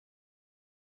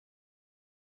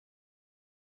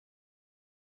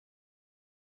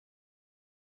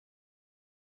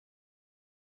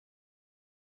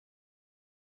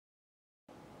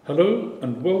Hello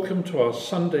and welcome to our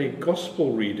Sunday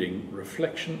Gospel reading,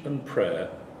 reflection and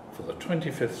prayer for the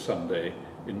 25th Sunday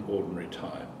in Ordinary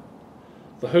Time.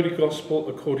 The Holy Gospel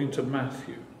according to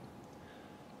Matthew.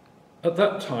 At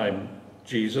that time,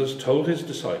 Jesus told his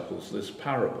disciples this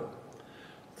parable.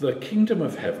 The kingdom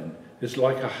of heaven is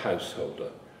like a householder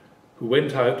who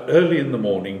went out early in the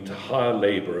morning to hire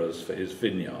labourers for his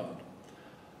vineyard.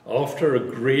 After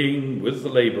agreeing with the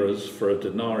labourers for a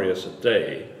denarius a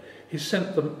day, he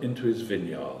sent them into his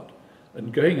vineyard,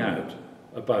 and going out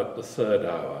about the third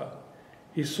hour,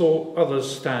 he saw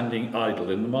others standing idle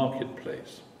in the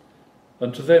marketplace.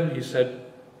 And to them he said,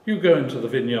 "You go into the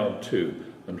vineyard too,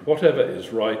 and whatever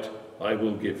is right I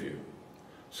will give you."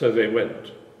 So they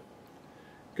went.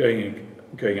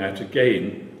 Going out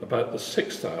again about the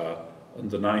 6th hour and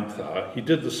the 9th hour, he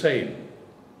did the same.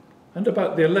 And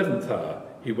about the 11th hour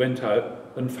he went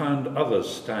out and found others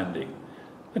standing,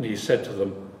 and he said to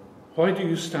them, "Why do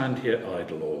you stand here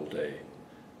idle all day?"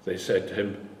 They said to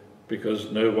him,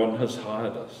 "Because no one has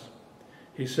hired us."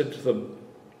 He said to them,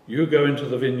 "You go into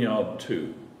the vineyard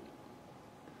too."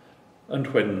 And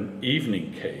when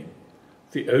evening came,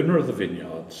 the owner of the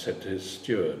vineyard said to his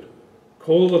steward,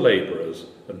 "Call the labourers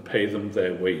and pay them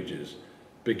their wages,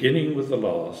 beginning with the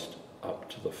last up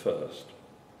to the first."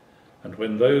 And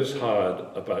when those hired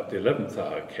about the 11th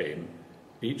hour came,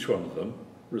 each one of them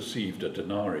received a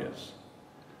denarius.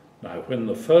 Now when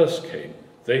the first came,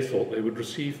 they thought they would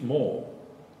receive more,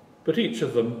 but each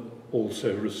of them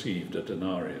also received a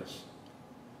denarius.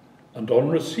 And on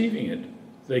receiving it,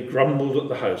 they grumbled at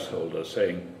the householder,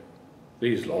 saying,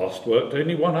 "These last worked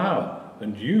only 1 hour,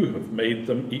 and you have made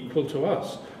them equal to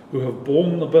us, who have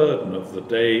borne the burden of the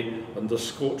day and the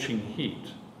scorching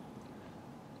heat."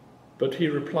 But he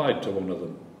replied to one of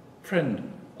them,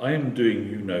 "Friend, I am doing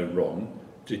you no wrong.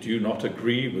 Did you not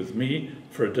agree with me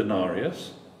for a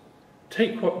denarius?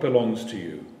 Take what belongs to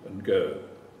you and go.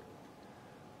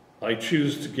 I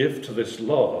choose to give to this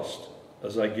last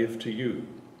as I give to you.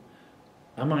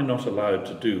 Am I not allowed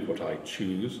to do what I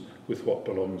choose with what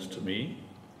belongs to me?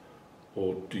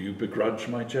 Or do you begrudge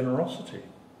my generosity?"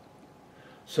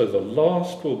 So the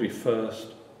last will be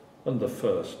first, and the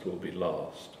first will be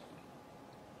last.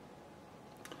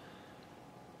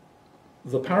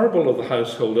 The parable of the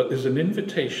householder is an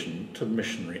invitation to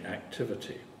missionary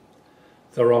activity.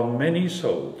 There are many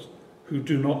souls who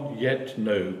do not yet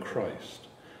know Christ,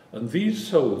 and these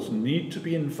souls need to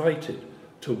be invited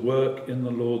to work in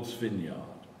the Lord's vineyard.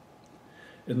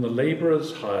 In the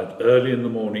labourers hired early in the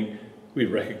morning, we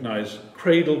recognise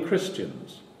cradle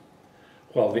Christians,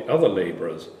 while the other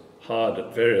labourers hired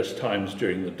at various times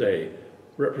during the day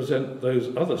represent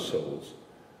those other souls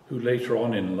who later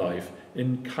on in life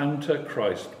encounter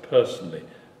Christ personally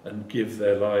and give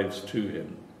their lives to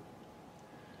him.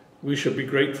 We should be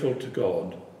grateful to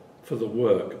God for the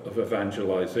work of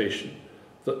evangelization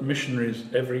that missionaries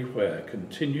everywhere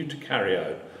continue to carry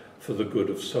out for the good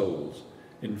of souls,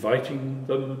 inviting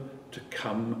them to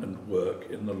come and work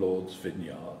in the Lord's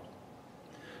vineyard.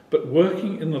 But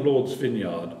working in the Lord's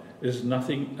vineyard is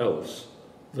nothing else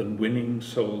than winning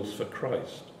souls for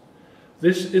Christ.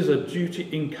 This is a duty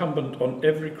incumbent on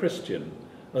every Christian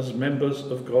as members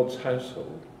of God's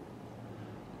household.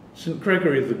 St.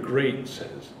 Gregory the Great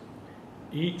says,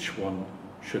 "Each one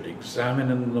should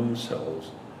examine in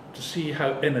themselves to see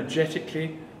how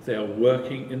energetically they are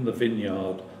working in the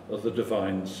vineyard of the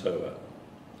divine sower."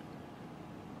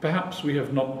 Perhaps we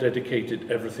have not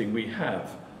dedicated everything we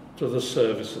have to the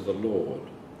service of the Lord.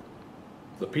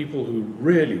 The people who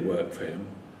really work for him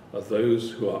are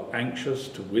those who are anxious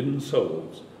to win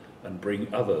souls and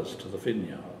bring others to the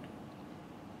vineyard.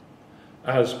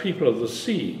 As people of the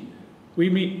sea, we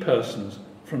meet persons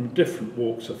from different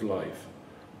walks of life.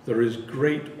 There is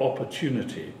great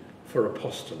opportunity for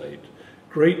apostolate,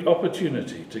 great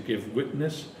opportunity to give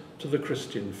witness to the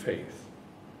Christian faith.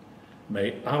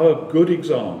 May our good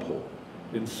example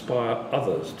inspire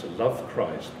others to love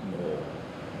Christ more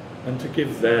and to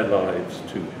give their lives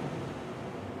to him.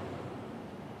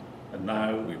 And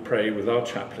now we pray with our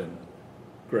chaplain,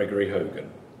 Gregory Hogan.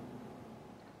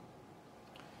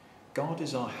 God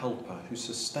is our helper who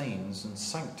sustains and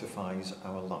sanctifies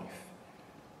our life.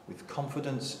 With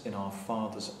confidence in our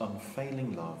Father's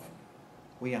unfailing love,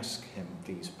 we ask him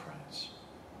these prayers.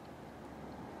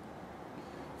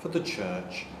 For the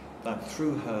Church, that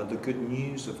through her the good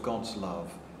news of God's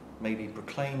love may be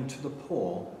proclaimed to the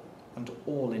poor and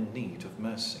all in need of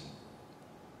mercy.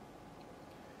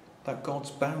 That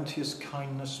God's bounteous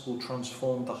kindness will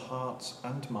transform the hearts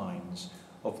and minds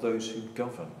of those who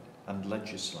govern and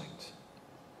legislate.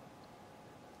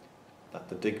 That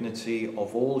the dignity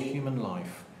of all human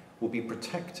life will be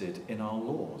protected in our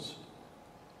laws.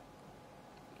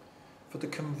 For the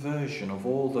conversion of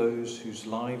all those whose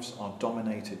lives are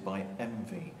dominated by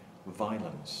envy,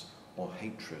 violence, or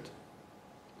hatred.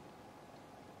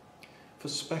 For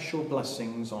special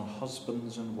blessings on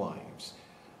husbands and wives,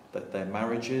 that their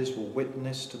marriages will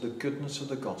witness to the goodness of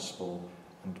the gospel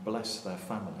and bless their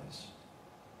families.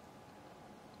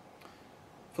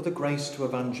 For the grace to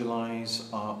evangelize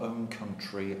our own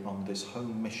country on this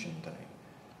home mission day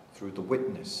through the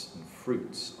witness and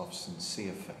fruits of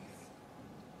sincere faith.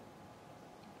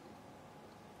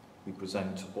 We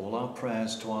present all our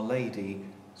prayers to Our Lady,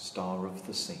 Star of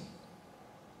the Sea.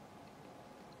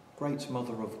 Great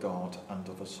Mother of God and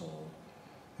of us all,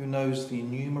 who knows the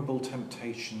innumerable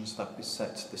temptations that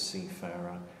beset the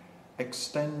seafarer,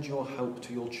 extend your help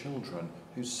to your children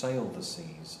who sail the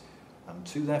seas, and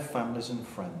to their families and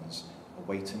friends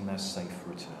awaiting their safe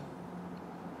return.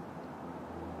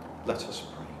 Let us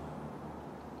pray.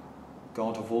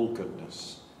 God of all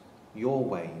goodness, your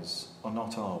ways are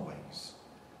not our ways.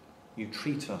 You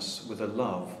treat us with a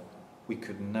love we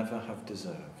could never have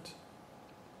deserved.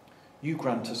 You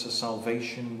grant us a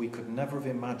salvation we could never have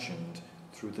imagined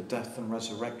through the death and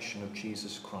resurrection of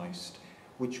Jesus Christ,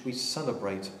 which we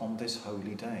celebrate on this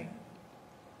holy day.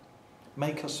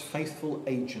 Make us faithful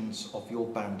agents of your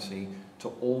bounty to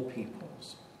all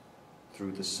peoples,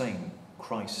 through the same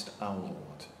Christ our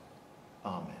Lord.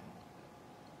 Amen.